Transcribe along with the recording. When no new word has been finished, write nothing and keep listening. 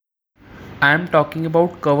I am talking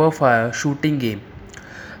about Cover Fire shooting game.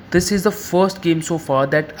 This is the first game so far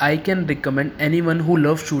that I can recommend anyone who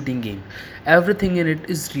loves shooting game. Everything in it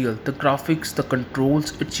is real. The graphics, the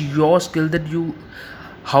controls, it's your skill that you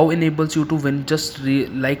how enables you to win just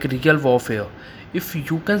like real warfare. If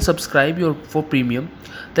you can subscribe your for premium,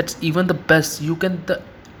 that's even the best. You can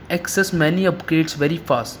access many upgrades very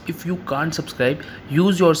fast. If you can't subscribe,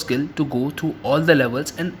 use your skill to go through all the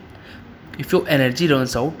levels, and if your energy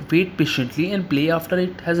runs out, wait patiently and play after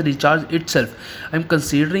it has recharged itself. I'm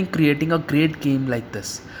considering creating a great game like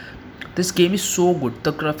this. This game is so good.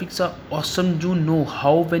 The graphics are awesome. You know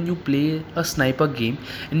how when you play a sniper game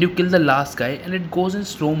and you kill the last guy and it goes in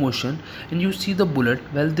slow motion and you see the bullet.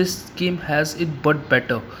 Well, this game has it but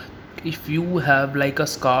better. If you have like a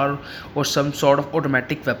scar or some sort of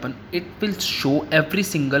automatic weapon, it will show every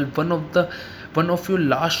single one of your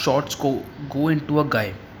last shots go into a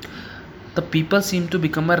guy. The people seem to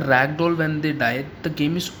become a ragdoll when they die. The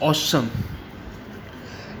game is awesome.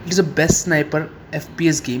 It is the best sniper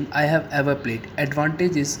FPS game I have ever played.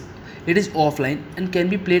 Advantage is it is offline and can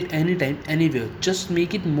be played anytime, anywhere. Just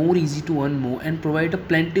make it more easy to earn more and provide a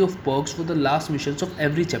plenty of perks for the last missions of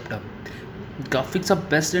every chapter. Graphics are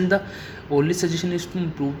best and the only suggestion is to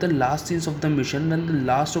improve the last scenes of the mission when the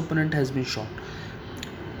last opponent has been shot.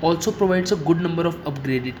 Also provides a good number of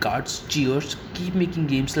upgraded cards. Cheers, keep making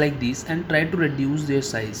games like these and try to reduce their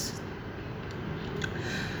size.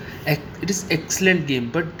 It is excellent game,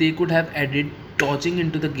 but they could have added dodging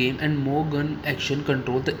into the game and more gun action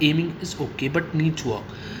control. The aiming is okay but needs work.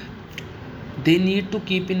 They need to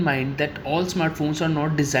keep in mind that all smartphones are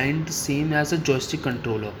not designed the same as a joystick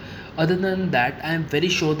controller. Other than that, I am very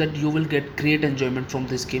sure that you will get great enjoyment from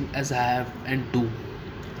this game as I have and do.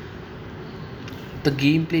 The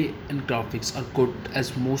gameplay and graphics are good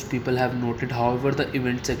as most people have noted. However, the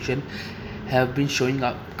event section have been showing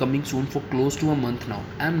up coming soon for close to a month now.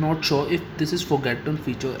 I am not sure if this is forgotten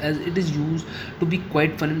feature as it is used to be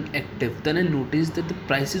quite fun and active. Then I noticed that the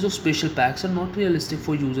prices of special packs are not realistic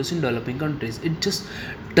for users in developing countries. It just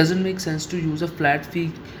doesn't make sense to use a flat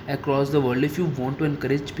fee across the world. If you want to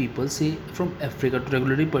encourage people, say from Africa, to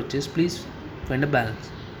regularly purchase, please find a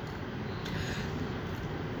balance.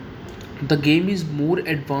 The game is more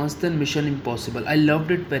advanced than Mission Impossible. I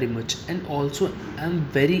loved it very much and also am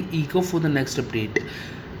very eager for the next update.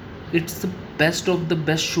 It's the best of the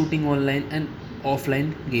best shooting online and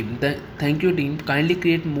offline game. Thank you team. Kindly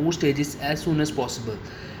create more stages as soon as possible.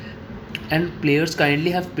 And players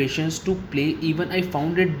kindly have patience to play. Even I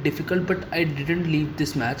found it difficult but I didn't leave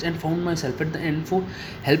this match and found myself at the end for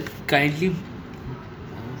help. Kindly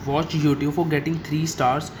watch YouTube for getting 3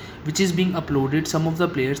 stars which is being uploaded some of the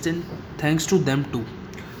players and thanks to them too.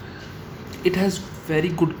 It has very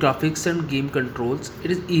good graphics and game controls. It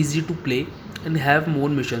is easy to play and have more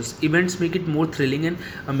missions. Events make it more thrilling and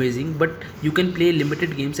amazing, but you can play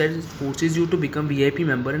limited games that forces you to become VIP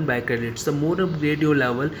member and buy credits. The more upgrade your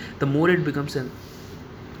level, the more it becomes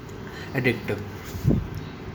addictive.